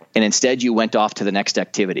 and instead you went off to the next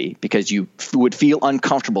activity because you would feel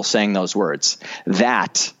uncomfortable saying those words,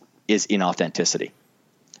 that is inauthenticity.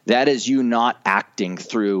 That is you not acting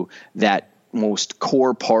through that most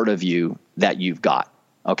core part of you that you've got.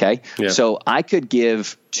 Okay? Yeah. So I could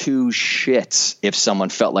give 2 shits if someone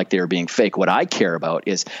felt like they were being fake. What I care about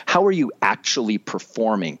is, how are you actually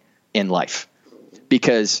performing in life?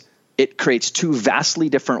 Because it creates 2 vastly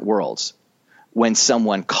different worlds when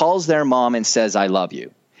someone calls their mom and says, I love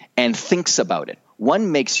you, and thinks about it.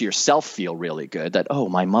 One makes yourself feel really good that, oh,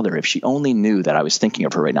 my mother, if she only knew that I was thinking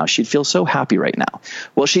of her right now, she'd feel so happy right now.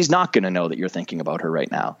 Well, she's not going to know that you're thinking about her right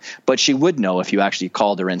now, but she would know if you actually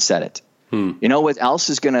called her and said it. You know what else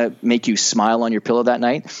is going to make you smile on your pillow that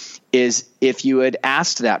night is if you had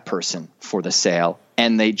asked that person for the sale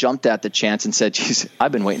and they jumped at the chance and said, geez,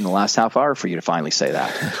 I've been waiting the last half hour for you to finally say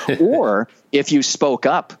that. Or if you spoke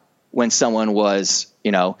up when someone was,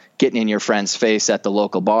 you know, getting in your friend's face at the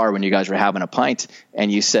local bar when you guys were having a pint and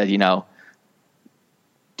you said, you know,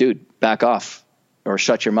 dude, back off or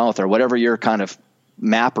shut your mouth or whatever your kind of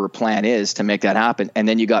map or plan is to make that happen. And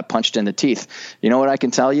then you got punched in the teeth. You know what I can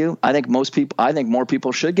tell you? I think more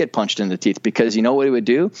people should get punched in the teeth because you know what it would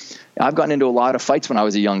do? I've gotten into a lot of fights when I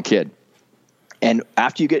was a young kid. And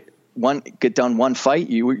after you get done one fight,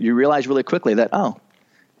 you realize really quickly that, oh,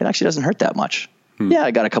 it actually doesn't hurt that much. Yeah,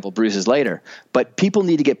 I got a couple bruises later, but people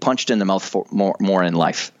need to get punched in the mouth for more in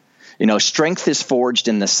life. You know, strength is forged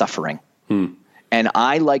in the suffering. And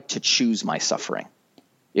I like to choose my suffering.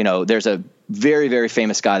 You know, there's a very, very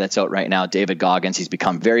famous guy that's out right now, David Goggins. He's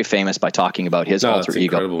become very famous by talking about his alter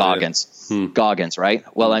ego, Goggins. Yeah. Goggins, right?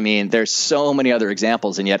 Well, I mean, there's so many other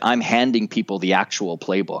examples, and yet I'm handing people the actual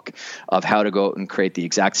playbook of how to go out and create the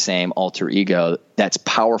exact same alter ego that's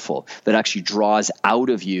powerful, that actually draws out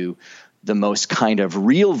of you the most kind of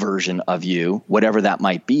real version of you, whatever that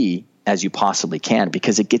might be, as you possibly can,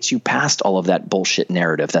 because it gets you past all of that bullshit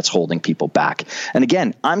narrative that's holding people back. And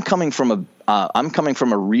again, I'm coming from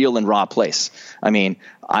a real and raw place. I mean,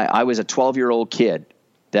 I was a 12-year-old kid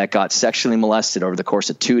that got sexually molested over the course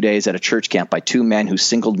of 2 days at a church camp by two men who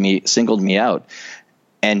singled me out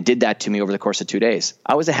and did that to me over the course of 2 days.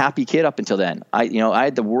 I was a happy kid up until then. I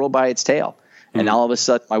had the world by its tail, and all of a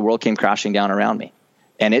sudden my world came crashing down around me.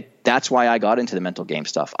 And that's why I got into the mental game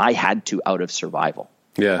stuff. I had to out of survival.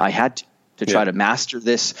 Yeah, I had to try to master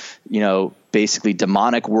this, basically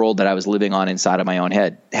demonic world that I was living on inside of my own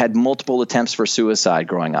head. Had multiple attempts for suicide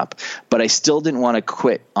growing up, but I still didn't want to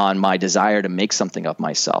quit on my desire to make something of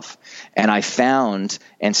myself. And I found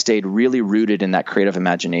and stayed really rooted in that creative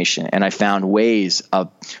imagination. And I found ways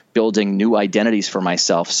of building new identities for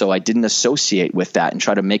myself so I didn't associate with that and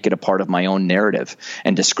try to make it a part of my own narrative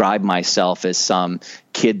and describe myself as some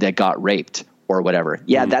kid that got raped or whatever.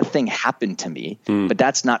 Yeah, that thing happened to me, but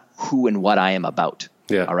that's not who and what I am about.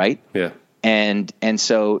 Yeah. All right. Yeah. And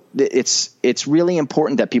so it's really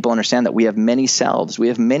important that people understand that we have many selves. We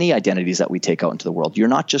have many identities that we take out into the world. You're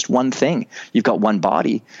not just one thing. You've got one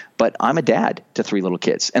body, but I'm a dad to 3 little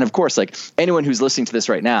kids. And of course, like anyone who's listening to this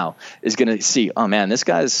right now is going to see, oh man, this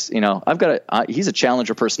guy's, he's a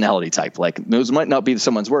challenger personality type. Like those might not be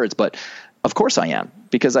someone's words, but of course I am,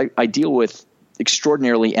 because I deal with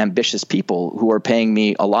extraordinarily ambitious people who are paying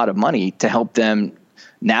me a lot of money to help them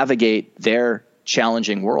navigate their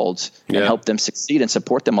challenging worlds and help them succeed and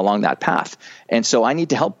support them along that path. And so I need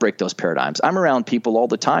to help break those paradigms. I'm around people all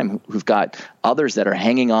the time who've got others that are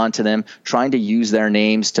hanging on to them, trying to use their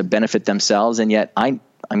names to benefit themselves. And yet I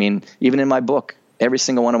mean, even in my book, every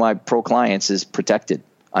single one of my pro clients is protected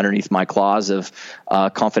underneath my clause of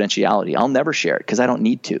confidentiality. I'll never share it because I don't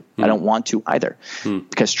need to. I don't want to either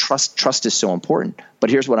because trust is so important. But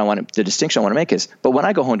here's what the distinction I want to make is, but when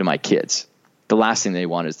I go home to my kids, the last thing they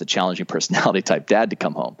want is the challenging personality type dad to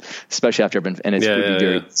come home, especially after I've been, and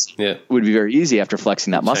it would be very easy after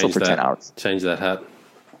flexing that muscle for 10 hours. Change that hat.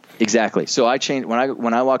 Exactly. So I change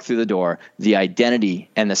when I walk through the door, the identity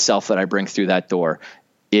and the self that I bring through that door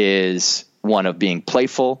is one of being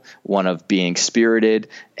playful, one of being spirited,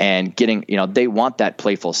 and getting, they want that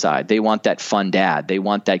playful side. They want that fun dad. They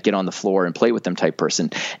want that get on the floor and play with them type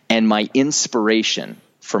person. And my inspiration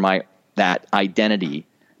for that identity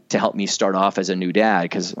to help me start off as a new dad,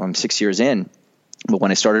 because I'm 6 years in, but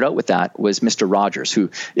when I started out with that, was Mr. Rogers, who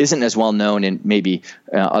isn't as well known in maybe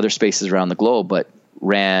other spaces around the globe, but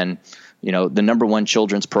ran, the #1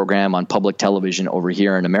 children's program on public television over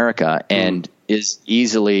here in America, and is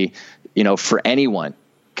easily, for anyone,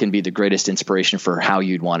 can be the greatest inspiration for how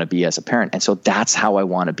you'd want to be as a parent. And so that's how I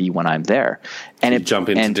want to be when I'm there. And you jump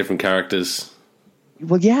into different characters.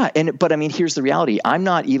 Well, yeah. But I mean, here's the reality. I'm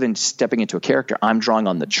not even stepping into a character. I'm drawing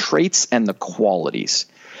on the traits and the qualities.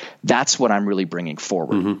 That's what I'm really bringing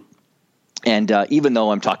forward. And even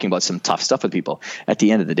though I'm talking about some tough stuff with people, at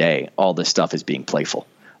the end of the day, all this stuff is being playful.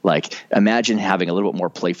 Like, imagine having a little bit more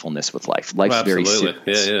playfulness with life. Life's very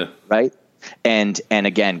serious. Yeah. Right. And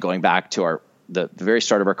again, going back to the very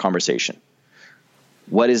start of our conversation,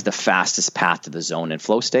 what is the fastest path to the zone and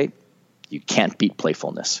flow state? You can't beat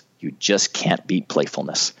playfulness. You just can't beat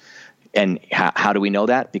playfulness. And how do we know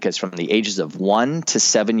that? Because from the ages of 1 to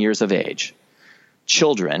 7 years of age,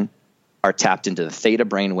 children are tapped into the theta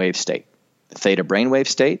brainwave state. The theta brainwave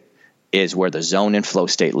state is where the zone and flow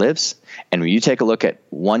state lives. And when you take a look at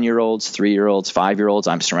 1-year-olds, 3-year-olds, 5-year-olds,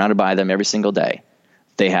 I'm surrounded by them every single day.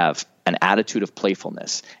 They have an attitude of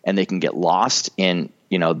playfulness, and they can get lost in,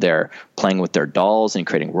 they're playing with their dolls and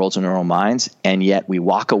creating worlds in their own minds. And yet we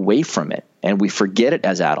walk away from it and we forget it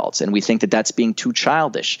as adults. And we think that that's being too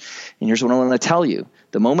childish. And here's what I want to tell you.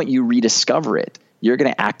 The moment you rediscover it, you're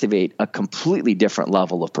going to activate a completely different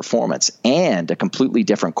level of performance and a completely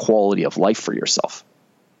different quality of life for yourself.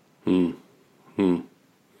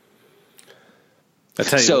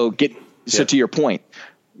 So to your point,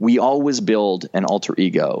 we always build an alter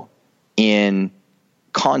ego in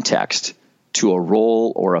context to a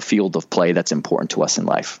role or a field of play that's important to us in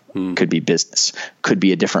life. Could be business, could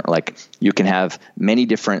be a different, like you can have many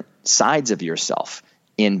different sides of yourself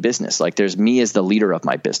in business. Like there's me as the leader of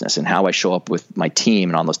my business and how I show up with my team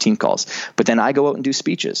and on those team calls. But then I go out and do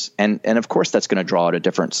speeches. And of course that's going to draw out a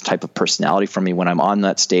different type of personality from me when I'm on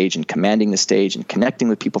that stage and commanding the stage and connecting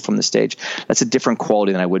with people from the stage. That's a different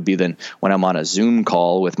quality than I would be than when I'm on a Zoom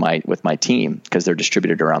call with my team, because they're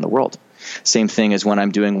distributed around the world. Same thing as when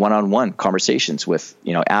I'm doing one-on-one conversations with,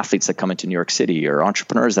 athletes that come into New York City, or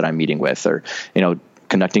entrepreneurs that I'm meeting with, or,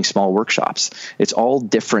 conducting small workshops. It's all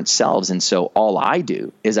different selves. And so all I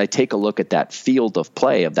do is I take a look at that field of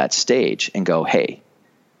play of that stage and go, hey,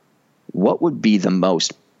 what would be the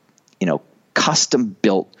most, custom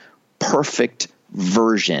built, perfect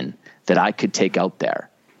version that I could take out there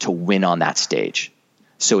to win on that stage?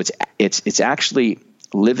 So it's actually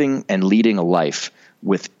living and leading a life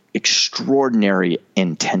with extraordinary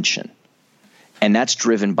intention. And that's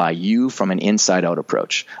driven by you from an inside out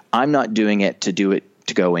approach. I'm not doing it to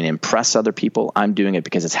go and impress other people. I'm doing it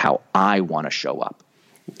because it's how I want to show up.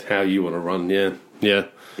 How you want to run. Yeah.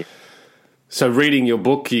 So reading your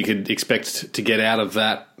book, you could expect to get out of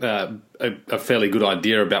that a fairly good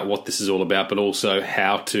idea about what this is all about, but also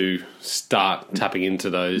how to start tapping into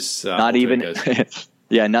those. Not even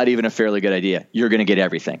a fairly good idea. You're going to get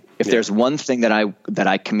everything. If there's one thing that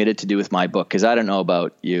I committed to do with my book, because I don't know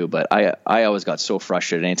about you, but I always got so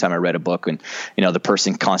frustrated anytime I read a book and the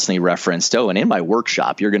person constantly referenced, and in my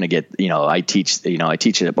workshop you're going to get I teach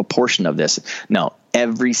a portion of this. No,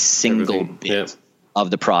 every single bit of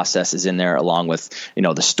the process is in there, along with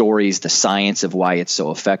the stories, the science of why it's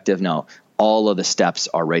so effective. No, all of the steps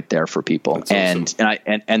are right there for people. That's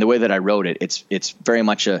awesome. And the way that I wrote it, it's very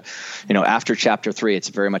much after chapter 3, it's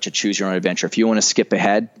very much a choose your own adventure. If you want to skip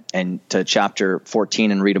ahead and to chapter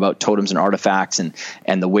 14 and read about totems and artifacts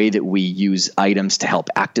and the way that we use items to help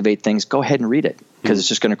activate things, go ahead and read it, because it's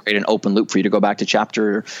just going to create an open loop for you to go back to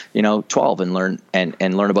chapter 12 and learn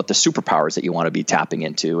about the superpowers that you want to be tapping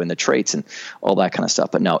into and the traits and all that kind of stuff.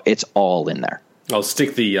 But no, it's all in there. I'll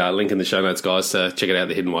stick the link in the show notes, guys. Check it out,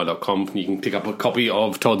 thehiddenwhy.com. You can pick up a copy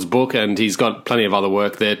of Todd's book, and he's got plenty of other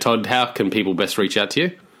work there. Todd, how can people best reach out to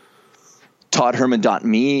you?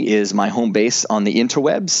 ToddHerman.me is my home base on the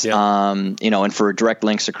interwebs. Yep. And for direct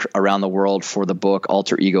links around the world for the book,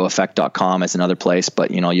 alteregoeffect.com is another place.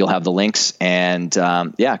 But, you'll have the links. And,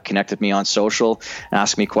 connect with me on social.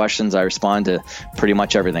 Ask me questions. I respond to pretty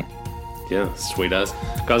much everything. Yeah, sweet as.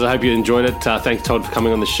 Guys, I hope you enjoyed it. Thanks, Todd, for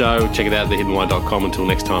coming on the show. Check it out, thehiddenwhy.com. Until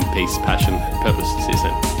next time, peace, passion, purpose. See you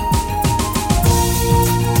soon.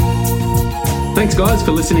 Thanks, guys,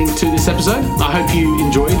 for listening to this episode. I hope you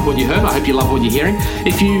enjoyed what you heard. I hope you love what you're hearing.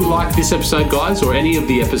 If you like this episode, guys, or any of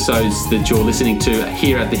the episodes that you're listening to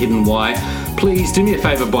here at The Hidden Why, please do me a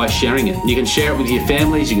favor by sharing it. You can share it with your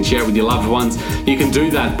families. You can share it with your loved ones. You can do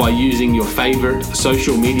that by using your favorite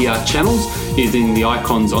social media channels, using the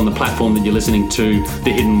icons on the platform that you're listening to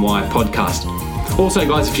The Hidden Why podcast. Also,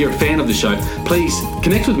 guys, if you're a fan of the show, please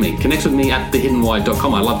connect with me. Connect with me at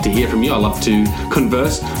thehiddenwhy.com. I love to hear from you. I love to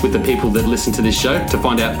converse with the people that listen to this show to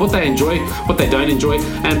find out what they enjoy, what they don't enjoy,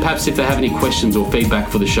 and perhaps if they have any questions or feedback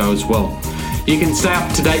for the show as well. You can stay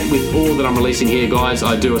up to date with all that I'm releasing here, guys.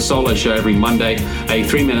 I do a solo show every Monday, a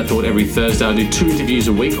 3-minute thought every Thursday. I do 2 interviews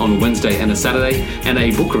a week on a Wednesday and a Saturday, and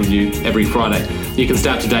a book review every Friday. You can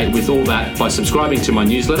stay up to date with all that by subscribing to my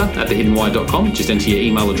newsletter at thehiddenwhy.com. Just enter your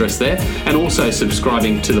email address there, and also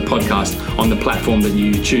subscribing to the podcast on the platform that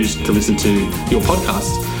you choose to listen to your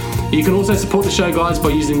podcasts. You can also support the show, guys,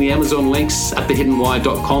 by using the Amazon links at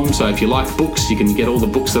thehiddenwhy.com. So if you like books, you can get all the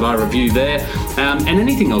books that I review there, and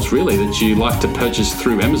anything else really that you like to purchase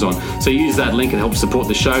through Amazon. So use that link and help support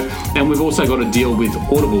the show. And we've also got a deal with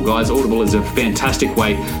Audible, guys. Audible is a fantastic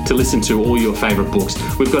way to listen to all your favorite books.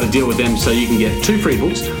 We've got a deal with them so you can get 2 free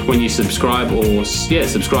books when you subscribe, or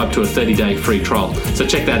subscribe to a 30-day free trial. So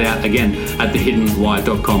check that out again at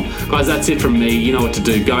thehiddenwhy.com. Guys, that's it from me. You know what to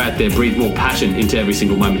do. Go out there, breathe more passion into every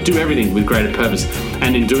single moment. Do everything with greater purpose,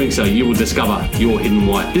 and in doing so you will discover your hidden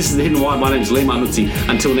why. This is The Hidden Why. My name is Lee Marnuzzi.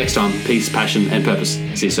 Until next time, peace, passion and purpose.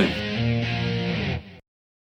 See you soon.